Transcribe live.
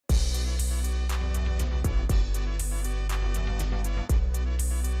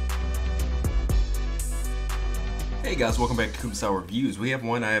Hey guys, welcome back to Kumasao Reviews. We have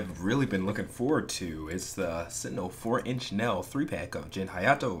one I've really been looking forward to. It's the Sentinel 4-inch-nel 3-pack of Jin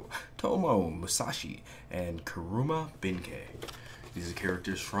Hayato, Tomo Musashi, and Kuruma Benkei. These are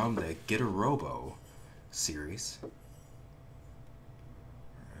characters from the Gitarobo series.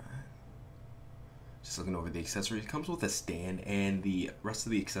 Just looking over the accessories. It comes with a stand, and the rest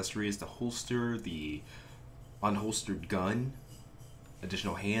of the accessory is the holster, the unholstered gun,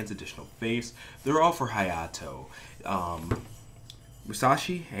 additional hands, additional face. They're all for Hayato.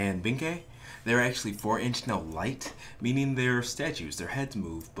 Musashi and Benkei, they're actually 4-inch-nel light, meaning they're statues. Their heads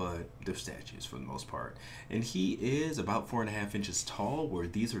move, but they're statues for the most part. And he is about 4.5 inches tall, where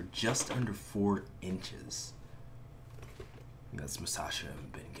these are just under 4 inches. And that's Musashi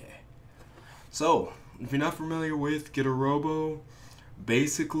and Benkei. So, if you're not familiar with Gitarobo,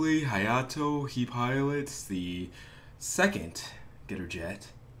 basically Hayato, he pilots the second Gitter jet,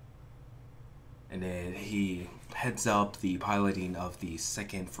 and then he heads up the piloting of the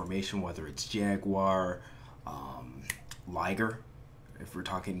second formation, whether it's Jaguar, Liger, if we're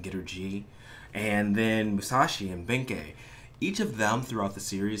talking Gitter G, and then Musashi and Benkei. Each of them throughout the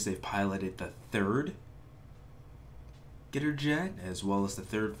series, they've piloted the third Gitter jet as well as the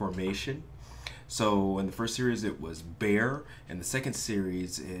third formation. So in the first series it was Bear, in the second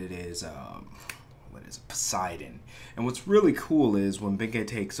series it is Poseidon. And what's really cool is when Benkei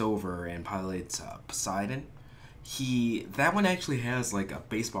takes over and pilots Poseidon, that one actually has like a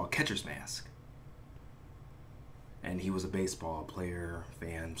baseball catcher's mask. And he was a baseball player,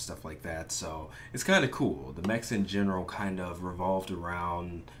 fan, stuff like that. So it's kind of cool. The mechs in general kind of revolved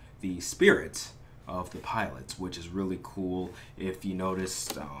around the spirits of the pilots, which is really cool. If you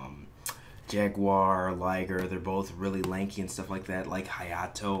noticed, Jaguar, Liger, they're both really lanky and stuff like that, like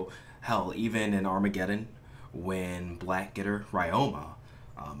Hayato. Hell, even in Armageddon, when Black Gitter Ryoma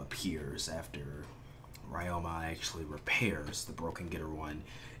appears after Ryoma actually repairs the broken Gitter one,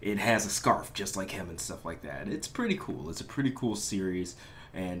 it has a scarf just like him and stuff like that. It's pretty cool. It's a pretty cool series,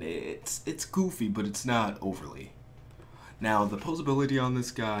 and it's goofy, but it's not overly. Now, the posability on this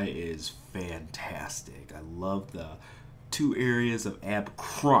guy is fantastic. I love the 2 areas of ab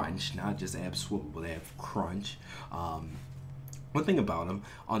crunch, not just ab swivel, but ab crunch. One thing about him,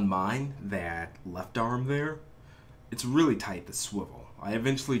 on mine, that left arm there, it's really tight, the swivel. I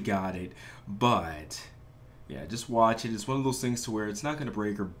eventually got it, but yeah, just watch it. It's one of those things to where it's not going to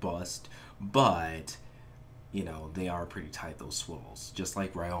break or bust, but, you know, they are pretty tight, those swivels, just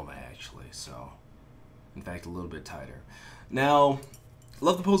like Ryoma, actually. So, in fact, a little bit tighter. Now,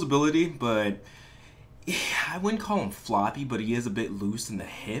 love the posability, but yeah, I wouldn't call him floppy, but he is a bit loose in the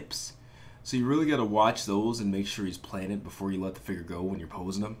hips. So you really got to watch those and make sure he's playing it before you let the figure go when you're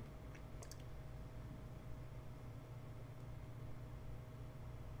posing him.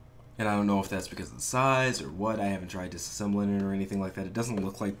 And I don't know if that's because of the size or what. I haven't tried disassembling it or anything like that. It doesn't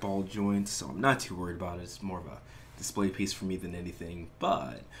look like ball joints, so I'm not too worried about it. It's more of a display piece for me than anything.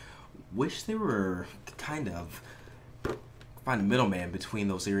 But wish they were kind of find a middleman between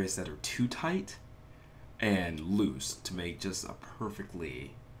those areas that are too tight and loose to make just a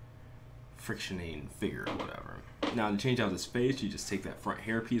perfectly frictioning figure or whatever. Now, to change out his face, you just take that front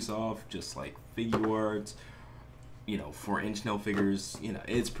hair piece off, just like figure arts, you know, 4-inch-nel figures. You know,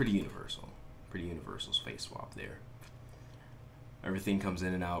 it's pretty universal. Pretty universal face swap there. Everything comes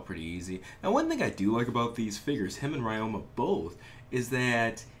in and out pretty easy. Now, one thing I do like about these figures, him and Ryoma both, is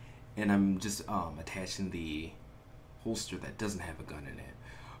that, and I'm just attaching the holster that doesn't have a gun in it,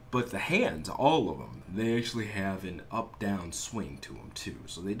 but the hands, all of them, they actually have an up-down swing to them too.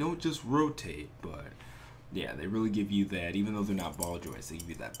 So they don't just rotate, but yeah, they really give you that, even though they're not ball joints, they give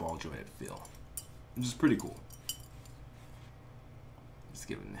you that ball jointed feel, which is pretty cool. Just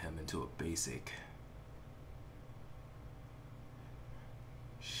giving him into a basic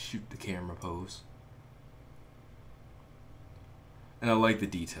shoot the camera pose. And I like the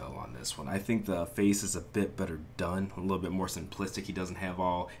detail on this one. I think the face is a bit better done, a little bit more simplistic. He doesn't have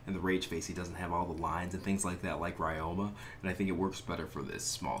all, in the Rage face, he doesn't have all the lines and things like that like Ryoma. And I think it works better for this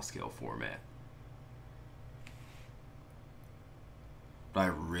small scale format. But I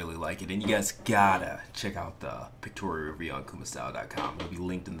really like it, and you guys gotta check out the Pictorial review on kumasao.com. It'll be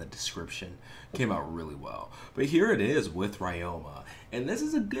linked in the description. Came out really well. But here it is with Ryoma, and this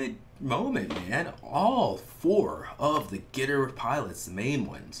is a good moment, man. All 4 of the Gitter pilots, the main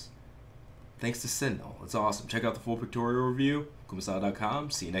ones, thanks to Sentinel. It's awesome. Check out the full Pictorial review, kumasao.com.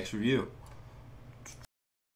 See you next review.